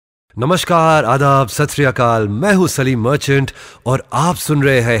नमस्कार, आदाब, सत श्री अकाल। मैं हूं सलीम मर्चेंट और आप सुन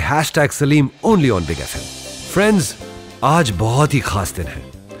रहे हैं hashtag Salim only on big FM. Friends, आज बहुत ही खास दिन है,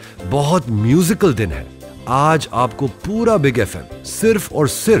 बहुत म्यूजिकल दिन है। आज आपको पूरा बिग एफएम सिर्फ और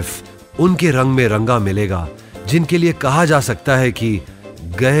सिर्फ उनके रंग में रंगा मिलेगा जिनके लिए कहा जा सकता है कि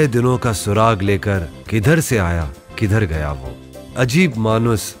गए दिनों का सुराग लेकर किधर से आया किधर गया वो। अजीब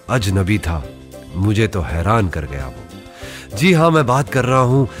मानुस अजनबी था, मुझे तो हैरान कर गया वो। जी हाँ, मैं बात कर रहा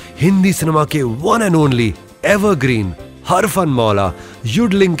हूं हिंदी सिनेमा के वन एंड ओनली एवरग्रीन हरफन मौला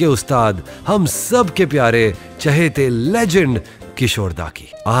युडलिंग के उस्ताद, हम सब के प्यारे चहेते लेजेंड किशोर दा की।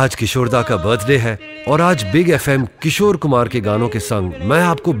 आज किशोर दा का बर्थडे है और आज बिग एफएम किशोर कुमार के गानों के संग मैं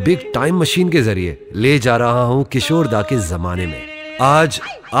आपको बिग टाइम मशीन के जरिए ले जा रहा हूं किशोर दा के जमाने में। आज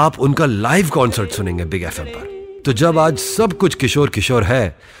आप उनका लाइव कॉन्सर्ट सुनेंगे बिग एफएम पर। तो जब आज सब कुछ किशोर किशोर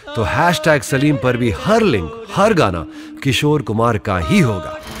है तो हैशटैग सलीम पर भी हर लिंक, हर गाना किशोर कुमार का ही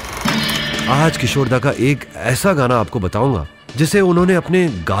होगा। आज किशोर दा का एक ऐसा गाना आपको बताऊंगा जिसे उन्होंने अपने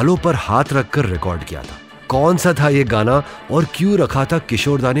गालों पर हाथ रखकर रिकॉर्ड किया था। कौन सा था ये गाना और क्यों रखा था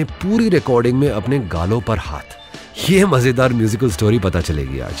किशोर दा ने पूरी रिकॉर्डिंग में अपने गालों पर हाथ, ये मजेदार म्यूजिकल स्टोरी पता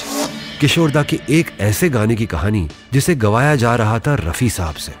चलेगी आज। किशोर दा के एक ऐसे गाने की कहानी जिसे गवाया जा रहा था रफी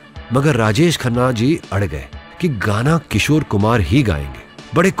साहब से, मगर राजेश खन्ना जी अड़ गए कि गाना किशोर कुमार ही गाएंगे।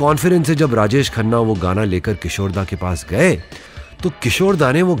 बड़े कॉन्फिडेंस से जब राजेश खन्ना वो गाना लेकर किशोर दा के पास गए तो किशोर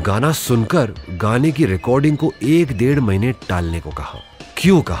दा ने वो गाना सुनकर गाने की रिकॉर्डिंग को 1-1.5 महीने टालने को कहा।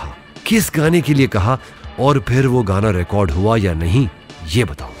 क्यों कहा, किस गाने के लिए कहा और फिर वो गाना रिकॉर्ड हुआ या नहीं, ये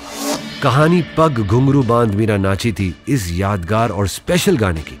बताऊंगा। कहानी पग घुंघरू बांध मीरा नाची थी इस यादगार और स्पेशल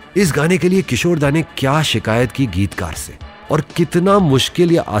गाने की। इस गाने के लिए किशोर दा ने क्या शिकायत की गीतकार से और कितना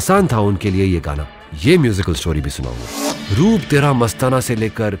मुश्किल या आसान था उनके लिए ये गाना, ये म्यूजिकल स्टोरी भी सुनाऊंगा। रूप तेरा मस्ताना से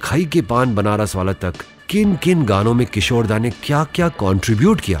लेकर खाई के पान बनारस वाला तक किन किन गानों में किशोर दा ने क्या क्या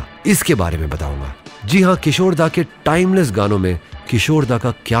कंट्रीब्यूट किया, इसके बारे में बताऊंगा। जी हाँ, किशोर दा के टाइमलेस गानों में किशोर दा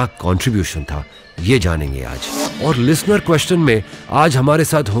का क्या कंट्रीब्यूशन था, ये जानेंगे आज। और लिसनर क्वेश्चन में आज हमारे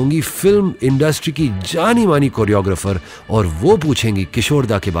साथ होंगी फिल्म इंडस्ट्री की जानी मानी कोरियोग्राफर और वो पूछेंगी किशोर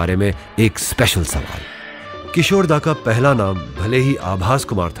दा के बारे में एक स्पेशल सवाल। किशोर दा का पहला नाम भले ही आभास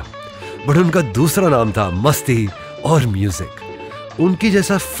कुमार था, बट उनका दूसरा नाम था मस्ती और म्यूजिक। उनकी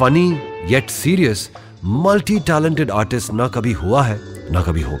जैसा funny yet serious multi talented artist ना कभी हुआ है ना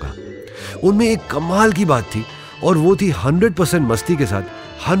कभी होगा। उनमें एक कमाल की बात थी और वो थी 100% मस्ती के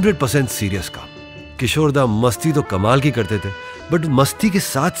साथ 100% सीरियस काम। किशोर दा मस्ती तो कमाल की करते थे, बट मस्ती के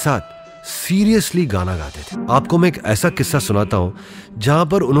साथ साथ सीरियसली गाना गाते थे। आपको मैं एक ऐसा किस्सा सुनाता हूं जहां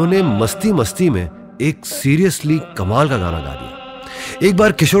पर उन्होंने मस्ती मस्ती में एक सीरियसली कमाल का गाना गा दिया। एक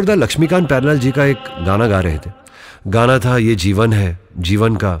बार किशोर दा लक्ष्मीकांत पैरलाल जी का एक गाना गा रहे थे। गाना था ये जीवन है,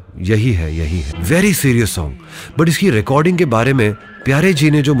 जीवन का यही है यही है। वेरी सीरियस सॉन्ग, बट इसकी रिकॉर्डिंग के बारे में प्यारे जी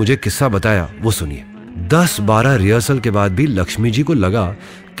ने जो मुझे किस्सा बताया वो सुनिए। 10-12 रिहर्सल के बाद भी लक्ष्मी जी को लगा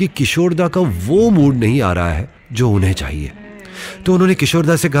कि किशोर दा का वो मूड नहीं आ रहा है जो उन्हें चाहिए। तो उन्होंने किशोर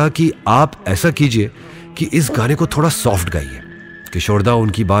दा से कहा कि आप ऐसा कीजिए कि इस गाने को थोड़ा सॉफ्ट गाइए। किशोर दा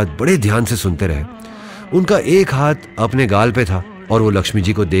उनकी बात बड़े ध्यान से सुनते रहे। उनका एक हाथ अपने गाल पे था और वो लक्ष्मी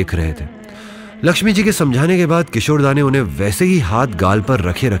जी को देख रहे थे। लक्ष्मी जी के समझाने के बाद किशोर दा ने उन्हें वैसे ही हाथ गाल पर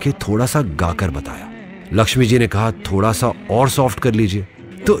रखे रखे थोड़ा सा गाकर बताया। लक्ष्मी जी ने कहा थोड़ा सा और सॉफ्ट कर लीजिए।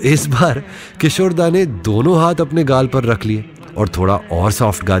 तो इस बार किशोर दा ने दोनों हाथ अपने गाल पर रख लिए और थोड़ा और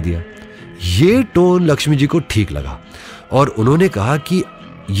सॉफ्ट गा दिया। ये टोन लक्ष्मी जी को ठीक लगा और उन्होंने कहा कि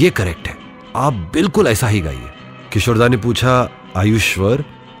ये करेक्ट है, आप बिल्कुल ऐसा ही गाइए। किशोर दा ने पूछा आयुष्वर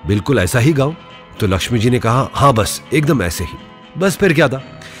बिल्कुल ऐसा ही गाऊं? तो लक्ष्मी जी ने कहा हाँ बस एकदम ऐसे ही। बस फिर क्या था,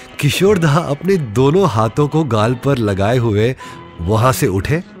 किशोर दा अपने दोनों हाथों को गाल पर लगाए हुए वहां से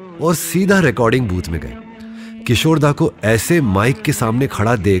उठे और सीधा रिकॉर्डिंग बूथ में गए। किशोर दा को ऐसे माइक के सामने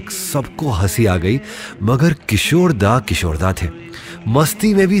खड़ा देख सबको हंसी आ गई, मगर किशोर दा थे।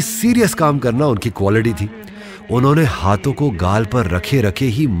 मस्ती में भी सीरियस काम करना उनकी क्वालिटी थी। उन्होंने हाथों को गाल पर रखे रखे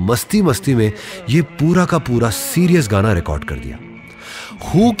ही मस्ती मस्ती में ये पूरा का पूरा सीरियस गाना रिकॉर्ड कर दिया।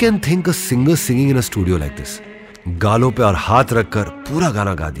 Who can think a singer singing in a studio like this? गालों पे और हाथ रखकर पूरा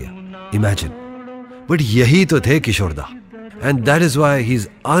गाना गा दिया। इमेजिन। बट यही तो थे किशोर दा, and that is why he is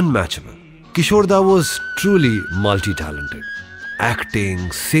unmatchable. किशोर दा was truly multi talented. Acting,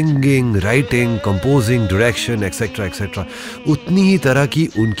 singing, writing, composing, direction etcetera etcetera, उतनी ही तरह की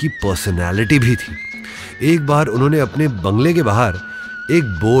उनकी पर्सनैलिटी भी थी। एक बार उन्होंने अपने बंगले के बाहर एक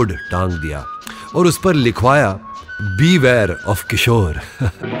बोर्ड टांग दिया और उस पर लिखवाया बीवेयर ऑफ किशोर।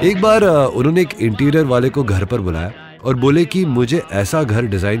 एक बार उन्होंने एक इंटीरियर वाले को घर पर बुलाया और बोले कि मुझे ऐसा घर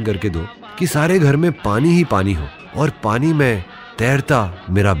डिजाइन करके दो कि सारे घर में पानी ही पानी हो और पानी में तैरता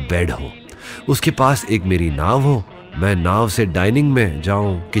मेरा बेड हो, उसके पास एक मेरी नाव हो मैं नाव से डाइनिंग में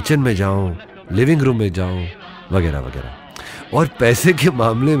जाऊं, किचन में जाऊं, लिविंग रूम में जाऊं, वगैरह वगैरह। और पैसे के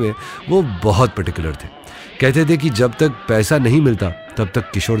मामले में वो बहुत पर्टिकुलर थे। कहते थे कि जब तक पैसा नहीं मिलता तब तक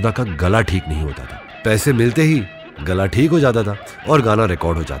किशोरदा का गला ठीक नहीं होता था। पैसे मिलते ही गला ठीक हो जाता था और गाना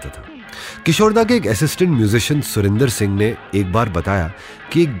रिकॉर्ड हो जाता था। किशोरदा के एक असिस्टेंट म्यूजिशियन सुरिंदर सिंह ने एक बार बताया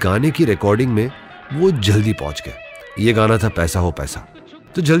कि एक गाने की रिकॉर्डिंग में वो जल्दी पहुंच गए। ये गाना था पैसा हो पैसा।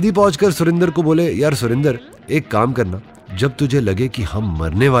 तो जल्दी पहुंचकर सुरिंदर को बोले, यार सुरिंदर, एक काम करना, जब तुझे लगे कि हम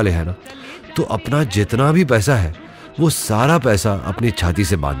मरने वाले हैं ना, तो अपना जितना भी पैसा है वो सारा पैसा अपनी छाती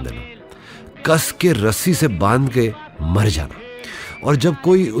से बांध देना, कस के रस्सी से बांध के मर जाना। और जब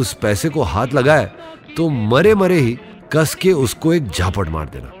कोई उस पैसे को हाथ लगाए तो मरे मरे ही कस के उसको एक झापट मार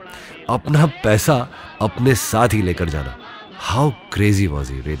देना। अपना पैसा अपने साथ ही लेकर जाना। How crazy was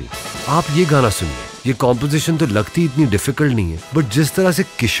he really. आप ये गाना सुनिए। ये कॉम्पोजिशन तो लगती इतनी डिफिकल्ट नहीं है, बट जिस तरह से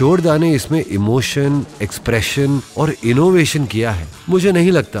किशोरदा ने इसमें इमोशन, एक्सप्रेशन और इनोवेशन किया है, मुझे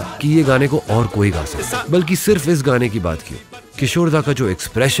नहीं लगता कि ये गाने को और कोई गा सकता। बल्कि सिर्फ इस गाने की बात की, किशोरदा का जो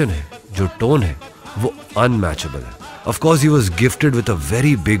एक्सप्रेशन है, जो टोन है, वो अनमैचेबल है। Of course he was gifted with a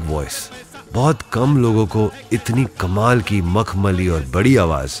very big voice. बहुत कम लोगों को इतनी कमाल की मखमली और बड़ी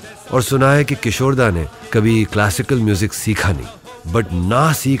आवाज। और सुना है कि किशोरदा ने कभी क्लासिकल म्यूजिक सीखा नहीं, बट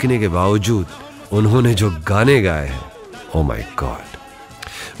ना सीखने के बावजूद उन्होंने जो गाने गाए हैं, ओ माय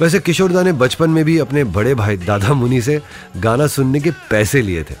गॉड। वैसे किशोरदा ने बचपन में भी अपने बड़े भाई दादा मुनि से गाना सुनने के पैसे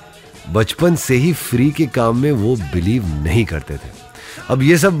लिए थे। बचपन से ही फ्री के काम में वो बिलीव नहीं करते थे। अब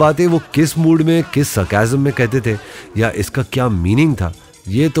ये सब बातें वो किस मूड में, किस सरकाज़म में कहते थे या इसका क्या मीनिंग था,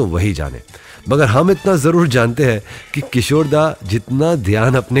 ये तो वही जाने। मगर हम इतना जरूर जानते हैं कि किशोरदा जितना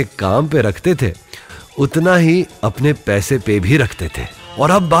ध्यान अपने काम पे रखते थे, उतना ही अपने पैसे पे भी रखते थे।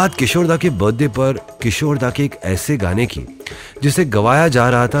 और अब बात किशोरदा के बर्थडे पर किशोरदा के एक ऐसे गाने की जिसे गवाया जा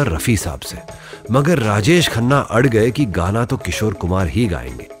रहा था रफी साहब से, मगर राजेश खन्ना अड़ गए कि गाना तो किशोर कुमार ही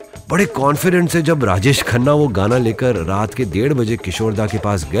गाएंगे। बड़े कॉन्फिडेंस से जब राजेश खन्ना वो गाना लेकर रात के 1:30 बजे किशोरदा के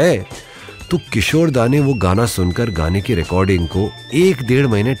पास गए, तो किशोरदा ने वो गाना सुनकर गाने की रिकॉर्डिंग को 1-1.5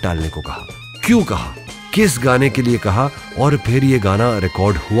 महीने टालने को कहा। क्यों कहा, किस गाने के लिए कहा, और फिर ये गाना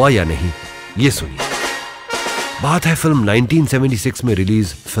रिकॉर्ड हुआ या नहीं, ये सुनिए। बात है फिल्म 1976 में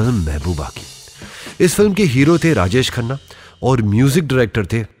रिलीज फिल्म महबूबा की। इस फिल्म के हीरो थे राजेश खन्ना और म्यूजिक डायरेक्टर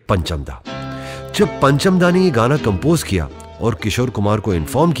थे पंचमदा। जब पंचमदा ने ये गाना कंपोज किया और किशोर कुमार को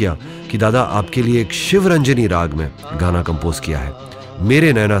इन्फॉर्म किया कि दादा आपके लिए एक शिवरंजनी राग में गाना कंपोज किया है,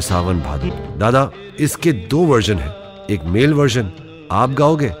 मेरे नैना सावन भादो। दादा इसके 2 वर्जन है, एक मेल वर्जन आप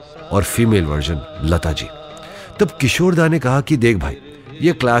गाओगे और फीमेल वर्जन लता जी। तब किशोरदा ने कहा कि देख भाई,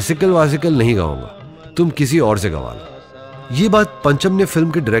 ये क्लासिकल वासिकल नहीं गाऊंगा, तुम किसी और से गवा लो। ये बात पंचम ने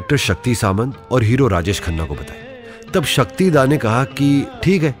फिल्म के डायरेक्टर शक्ति सामंत और हीरो राजेश खन्ना को बताई। तब शक्ति दा ने कहा कि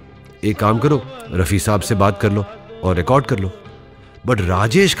ठीक है, एक काम करो, रफी साहब से बात कर लो और रिकॉर्ड कर लो। बट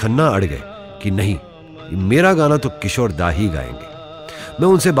राजेश खन्ना अड़ गए कि नहीं, मेरा गाना तो किशोर दा ही गाएंगे, मैं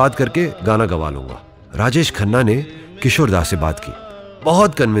उनसे बात करके गाना गवा लूंगा। राजेश खन्ना ने किशोर दा से बात की,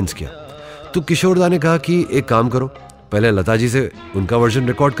 बहुत कन्विंस किया। तो किशोर दा ने कहा कि एक काम करो, पहले लता जी से उनका वर्जन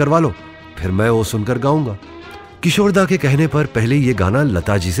रिकॉर्ड करवा लो, फिर मैं वो सुनकर गाऊंगा। किशोर दा के कहने पर पहले ये गाना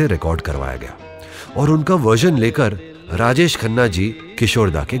लता जी से रिकॉर्ड करवाया गया और उनका वर्जन लेकर राजेश खन्ना जी किशोर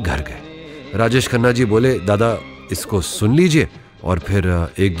दा के घर गए। राजेश खन्ना जी बोले, दादा इसको सुन लीजिए और फिर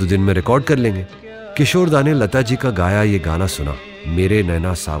 1-2 दिन में रिकॉर्ड कर लेंगे। किशोर दा ने लता जी का गाया ये गाना सुना, मेरे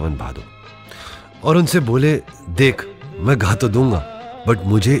नैना सावन भादो, और उनसे बोले, देख मैं गा तो दूंगा, बट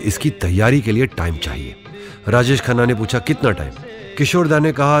मुझे इसकी तैयारी के लिए टाइम चाहिए। राजेश खन्ना ने पूछा कितना टाइम? किशोर दा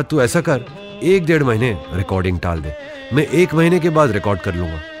ने कहा तू ऐसा कर, 1-1.5 महीने रिकॉर्डिंग टाल दे, मैं 1 महीने के बाद रिकॉर्ड कर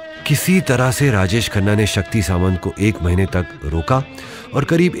लूंगा। किसी तरह से राजेश खन्ना ने शक्ति सामंत को 1 महीने तक रोका और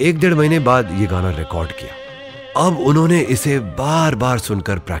करीब 1-1.5 महीने बाद ये गाना रिकॉर्ड किया। अब उन्होंने इसे बार बार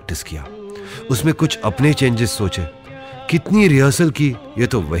सुनकर प्रैक्टिस किया, उसमें कुछ अपने चेंजेस सोचे, कितनी रिहर्सल की ये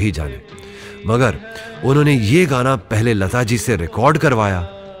तो वही जाने। मगर उन्होंने ये गाना पहले लता जी से रिकॉर्ड करवाया,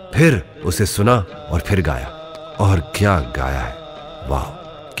 फिर उसे सुना और फिर गाया, और क्या गाया है, वाह,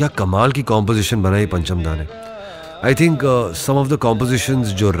 क्या कमाल की कॉम्पोजिशन बनाई पंचमदा ने। I think some of the compositions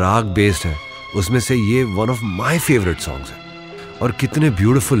जो राग बेस्ड है, उसमें से ये one of my favourite songs है। और कितने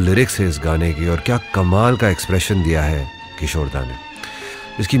ब्यूटीफुल लिरिक्स है इस गाने की, और क्या कमाल का एक्सप्रेशन दिया है किशोरदा ने।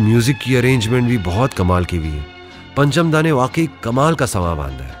 इसकी म्यूजिक की अरेंजमेंट भी बहुत कमाल की हुई है। पंचमदा ने वाकई कमाल का समा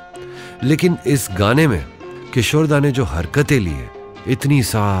बांधा है। लेकिन इस गाने में किशोरदा ने जो हरकतें ली है, इतनी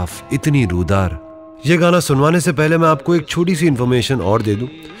साफ, इतनी रूदार। ये गाना सुनवाने से पहले मैं आपको एक छोटी सी इंफॉर्मेशन और दे दूं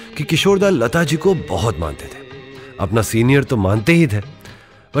कि किशोरदा लता जी को बहुत मानते थे। अपना सीनियर तो मानते ही थे,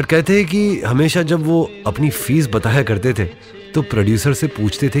 पर कहते हैं कि हमेशा जब वो अपनी फीस बताया करते थे तो प्रोड्यूसर से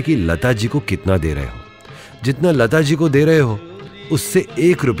पूछते थे कि लता जी को कितना दे रहे हो। जितना लता जी को दे रहे हो उससे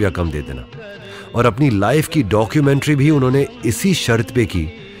 1 रुपया कम दे देना। और अपनी लाइफ की डॉक्यूमेंट्री भी उन्होंने इसी शर्त पे की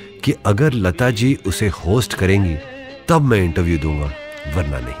कि अगर लता जी उसे होस्ट करेंगी तब मैं इंटरव्यू दूंगा,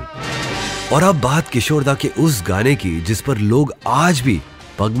 वरना नहीं। और अब बात किशोरदा के उस गाने की जिस पर लोग आज भी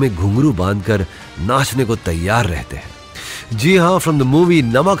पग में घुंघरू बांधकर नाचने को तैयार रहते हैं। जी हाँ, फ्रॉम द मूवी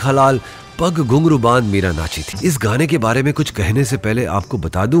नमक हलाल, पग घुंघरू बांध मीरा नाची थी। इस गाने के बारे में कुछ कहने से पहले आपको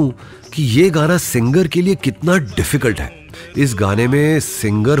बता दूं कि ये गाना सिंगर के लिए कितना डिफिकल्ट है। इस गाने में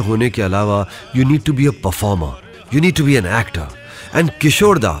सिंगर होने के अलावा you need to be a performer, you need to be an actor, and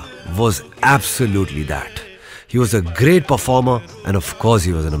Kishoreda was absolutely that. He was a great performer end of course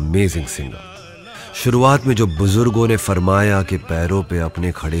he was an amazing singer. शुरुआत में जो बुजुर्गों ने फरमाया कि पैरों पे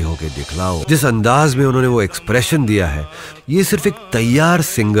अपने खड़े होके दिखलाओ, जिस अंदाज में उन्होंने वो एक्सप्रेशन दिया है, ये सिर्फ एक तैयार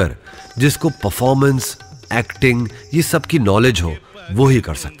सिंगर जिसको परफॉर्मेंस, एक्टिंग, ये सब की नॉलेज हो, वो ही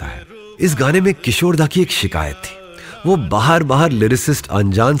कर सकता है। इस गाने में किशोरदा की एक शिकायत थी। वो बाहर लिरिसिस्ट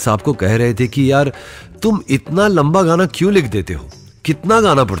अनजान साहब को कह रहे थे कि यार तुम इतना लंबा गाना क्यों लिख देते हो, कितना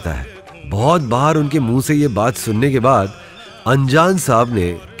गाना पड़ता है। बहुत बार उनके मुंह से ये बात सुनने के बाद अनजान साहब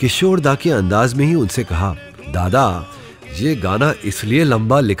ने किशोरदा के अंदाज में ही उनसे कहा, दादा ये गाना इसलिए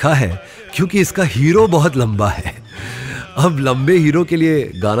लंबा लिखा है क्योंकि इसका हीरो बहुत लंबा है। अब लंबे हीरो के लिए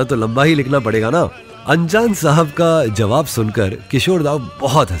गाना तो लंबा ही लिखना पड़ेगा ना। अनजान साहब का जवाब सुनकर किशोरदा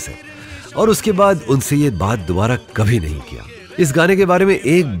बहुत हंसे और उसके बाद उनसे ये बात दोबारा कभी नहीं किया। इस गाने के बारे में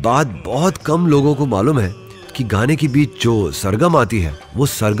एक बात बहुत कम लोगों को मालूम है कि गाने के बीच जो सरगम आती है वो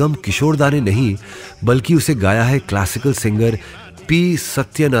सरगम किशोरदा ने नहीं बल्कि उसे गाया है classical singer P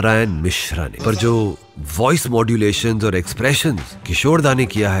Satyanarayan Mishra ने। पर जो वॉइस मॉड्यूलेशंस और एक्सप्रेशंस किशोरदा ने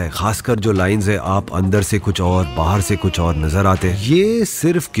किया है, खासकर जो लाइंस है आप अंदर से कुछ और बाहर से कुछ और नजर आते हैं, ये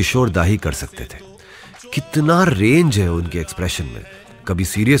सिर्फ किशोरदा ही कर सकते थे। कितना रेंज है उनके एक्सप्रेशन में। कभी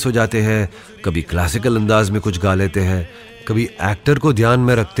सीरियस हो जाते हैं, कभी क्लासिकल अंदाज में कुछ गा लेते हैं, कभी एक्टर को ध्यान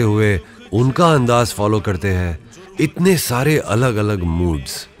में रखते हुए उनका अंदाज फॉलो करते हैं। इतने सारे अलग अलग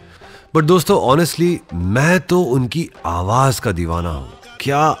मूड्स। बट दोस्तों ऑनेस्टली मैं तो उनकी आवाज का दीवाना हूं।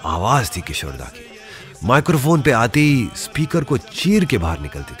 क्या आवाज थी किशोरदा की। माइक्रोफोन पे आते ही स्पीकर को चीर के बाहर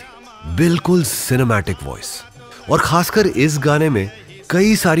निकलती थी। बिल्कुल सिनेमैटिक वॉइस। और खासकर इस गाने में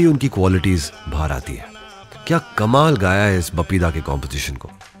कई सारी उनकी क्वालिटीज बाहर आती है। क्या कमाल गाया है इस बपीदा के कॉम्पोजिशन को,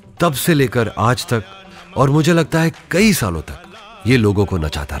 तब से लेकर आज तक, और मुझे लगता है कई सालों तक ये लोगों को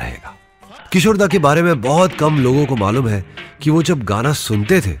नचाता रहेगा। किशोरदा के बारे में बहुत कम लोगों को मालूम है कि वो जब गाना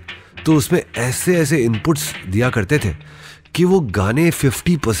सुनते थे तो उसमें ऐसे ऐसे इनपुट्स दिया करते थे कि वो गाने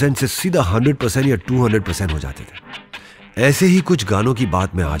 50% से सीधा 100% या 200% हो जाते थे। ऐसे ही कुछ गानों की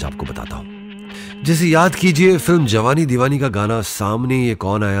बात मैं आज आपको बताता हूं। जैसे याद कीजिए फिल्म जवानी दीवानी का गाना सामने ये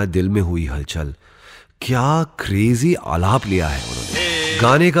कौन आया दिल में हुई हलचल। क्या क्रेजी आलाप लिया है उन्होंने।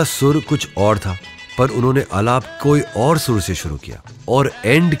 गाने का सुर कुछ और था पर उन्होंने आलाप कोई और सुर से शुरू किया और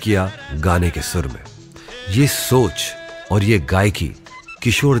एंड किया गाने के सुर में। ये सोच और ये गायकी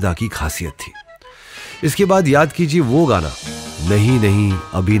किशोरदा की खासियत थी। इसके बाद याद कीजिए वो गाना नहीं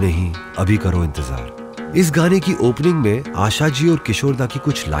नहीं अभी करो इंतजार। इस गाने की ओपनिंग में आशा जी और किशोरदा की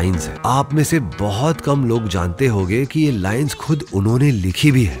कुछ लाइंस हैं। आप में से बहुत कम लोग जानते होंगे कि ये लाइंस खुद उन्होंने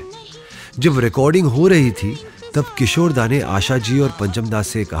लिखी भी है। जब रिकॉर्डिंग हो रही थी तब किशोरदा ने आशा जी और पंचम दा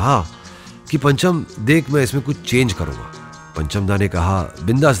से कहा कि पंचम देख मैं इसमें कुछ चेंज करूंगा। पंचम दा ने कहा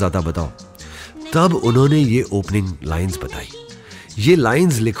बिंदास दादा बताओ। तब उन्होंने ये ओपनिंग लाइंस बताई, ये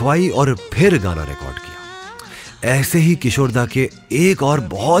लाइंस लिखवाई और फिर गाना रिकॉर्ड किया। ऐसे ही किशोरदा के एक और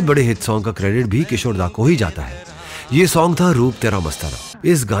बहुत बड़े हिट सॉन्ग का क्रेडिट भी किशोरदा को ही जाता है। ये सॉन्ग था रूप तेरा मस्ताना।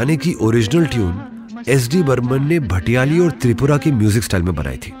 इस गाने की ओरिजिनल ट्यून एसडी बर्मन ने भटियाली और त्रिपुरा के म्यूजिक स्टाइल में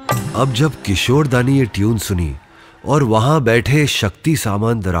बनाई थी। अब जब किशोरदा ने ये ट्यून सुनी और वहां बैठे शक्ति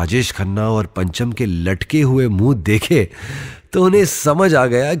सामंत, राजेश खन्ना और पंचम के लटके हुए मुंह देखे तो उन्हें समझ आ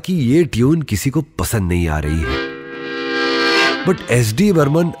गया कि ये ट्यून किसी को पसंद नहीं आ रही है। बट एसडी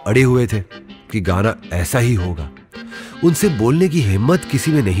बर्मन अड़े हुए थे कि गाना ऐसा ही होगा। उनसे बोलने की हिम्मत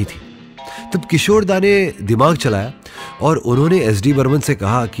किसी में नहीं थी। तब किशोरदा ने दिमाग चलाया और उन्होंने एसडी बर्मन से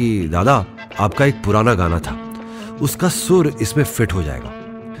कहा कि दादा आपका एक पुराना गाना था, उसका सुर इसमें फिट हो जाएगा।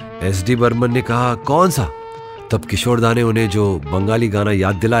 एसडी बर्मन ने कहा कौन सा? तब किशोरदा ने उन्हें जो बंगाली गाना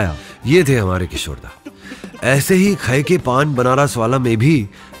याद दिलाया। ये थे हमारे किशोरदा। ऐसे ही खै के पान बनारस वाला में भी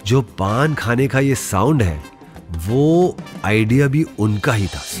जो पान खाने का ये साउंड है वो आइडिया भी उनका ही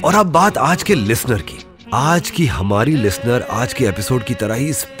था। और अब बात आज के लिसनर की। आज की हमारी लिसनर आज के एपिसोड की तरह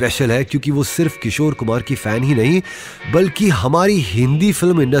ही स्पेशल है क्योंकि वो सिर्फ किशोर कुमार की फैन ही नहीं बल्कि हमारी हिंदी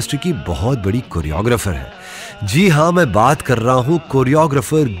फिल्म इंडस्ट्री की बहुत बड़ी कोरियोग्राफर है। जी हाँ, मैं बात कर रहा हूँ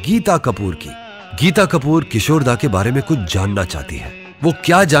कोरियोग्राफर गीता कपूर की। गीता कपूर किशोरदा के बारे में कुछ जानना चाहती है। वो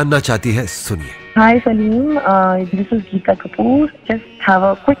क्या जानना चाहती है सुनिए। Hi Salim, this is Geeta Kapoor. Just have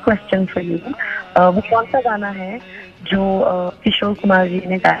a quick question for you. वो कौन सा गाना है जो किशोर कुमार जी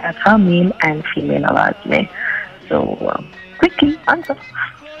ने गाया था मेल एंड फीमेल आवाज में? So quickly answer.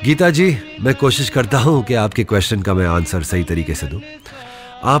 गीता जी, मैं कोशिश करता हूँ कि आपके क्वेश्चन का मैं आंसर सही तरीके से दूं।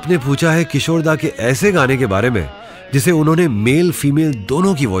 आपने पूछा है किशोर दा के ऐसे गाने के बारे में जिसे उन्होंने मेल फीमेल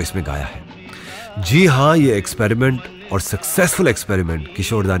दोनों की वॉइस में गाया है। जी हाँ, ये एक्सपेरिमेंट और सक्सेसफुल एक्सपेरिमेंट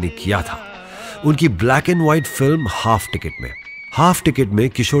किशोर दा ने किया था उनकी black and white film half ticket में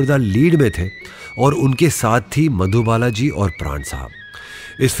किशोर दा लीड में थे और उनके साथ थी मधुबाला जी और प्राण साहब।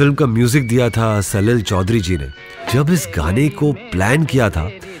 इस फिल्म का म्यूजिक दिया था सलिल चौधरी जी ने। जब इस गाने को प्लान किया था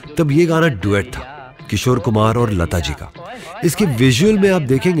तब ये गाना डुएट था किशोर कुमार और लता जी का। इसके विजुअल में आप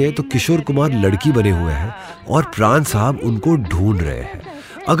देखेंगे तो किशोर कुमार लड़की बने हुए हैं और प्राण साहब उनको ढूंढ रहे हैं।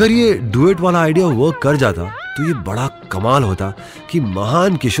 अगर ये डुएट वाला आइडिया वर्क कर जाता तो ये बड़ा कमाल होता कि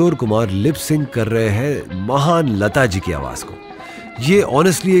महान किशोर कुमार लिप सिंक कर रहे हैं महान लता जी की आवाज को। ये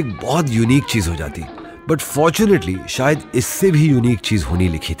ऑनेस्टली एक बहुत यूनिक चीज हो जाती, बट फॉर्चुनेटली शायद इससे भी यूनिक चीज होनी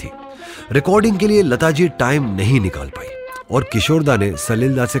लिखी थी। रिकॉर्डिंग के लिए लता जी टाइम नहीं निकाल पाई और किशोर दा ने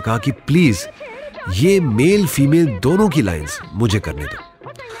सलिल दा से कहा कि प्लीज ये मेल फीमेल दोनों की लाइंस मुझे करने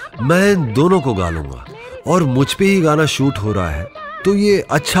दो, मैं दोनों को गा लूंगा और मुझ पे ही गाना शूट हो रहा है तो ये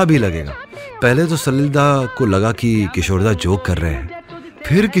अच्छा भी लगेगा। पहले तो सलिल दा को लगा कि किशोर दा जोक कर रहे हैं,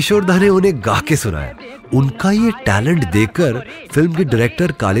 फिर किशोर दा ने उन्हें गा के सुनाया। उनका ये टैलेंट देखकर फिल्म के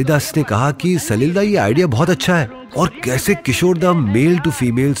डायरेक्टर कालिदास ने कहा कि सलिल दा ये आइडिया बहुत अच्छा है और कैसे किशोर दा मेल टू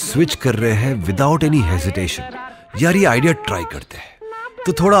फीमेल स्विच कर रहे हैं विदाउट एनी हेजिटेशन। यार ये आइडिया ट्राई करते हैं।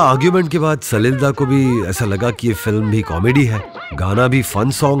 तो थोड़ा आर्ग्यूमेंट के बाद सलिल दा को भी ऐसा लगा कि ये फिल्म भी कॉमेडी है, गाना भी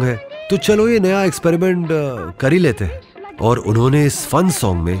फन सॉन्ग है, तो चलो ये नया एक्सपेरिमेंट कर ही लेते हैं। और उन्होंने इस फन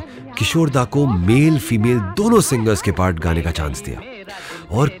सॉन्ग में किशोर दा को मेल फीमेल दोनों सिंगर्स के पार्ट गाने का चांस दिया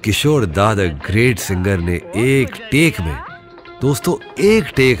और किशोर दा द ग्रेट सिंगर ने एक टेक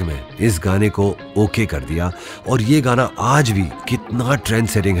में इस गाने को ओके कर दिया। और ये गाना आज भी कितना ट्रेंड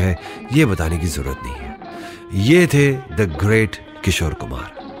सेटिंग है ये बताने की जरूरत नहीं है। ये थे द ग्रेट किशोर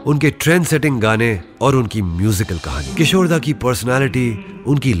कुमार, उनके ट्रेंड सेटिंग गाने और उनकी म्यूजिकल कहानी, किशोर दा की पर्सनालिटी,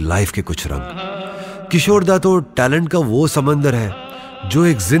 उनकी लाइफ के कुछ रंग। किशोर दा तो टैलेंट का वो समंदर है जो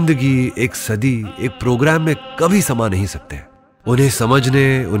एक जिंदगी, एक सदी, एक प्रोग्राम में कभी समा नहीं सकते। उन्हें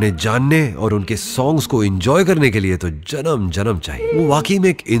समझने, उन्हें जानने और उनके सॉन्ग्स को एंजॉय करने के लिए तो जन्म जन्म चाहिए। वो वाकई में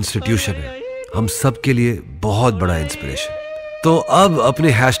एक इंस्टीट्यूशन है, हम सब के लिए बहुत बड़ा इंस्पिरेशन। तो अब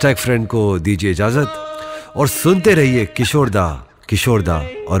अपने हैशटैग फ्रेंड को दीजिए इजाजत और सुनते रहिए किशोर दा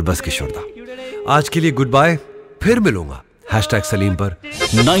और बस किशोर दा। आज के लिए गुड बाय, फिर मिलूंगा हैशटैग सलीम पर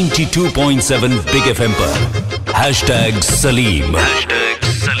 92.7 बिग FM पर हैशटैग सलीम।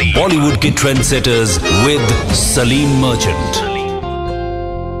 बॉलीवुड के trend setters with Salim merchant.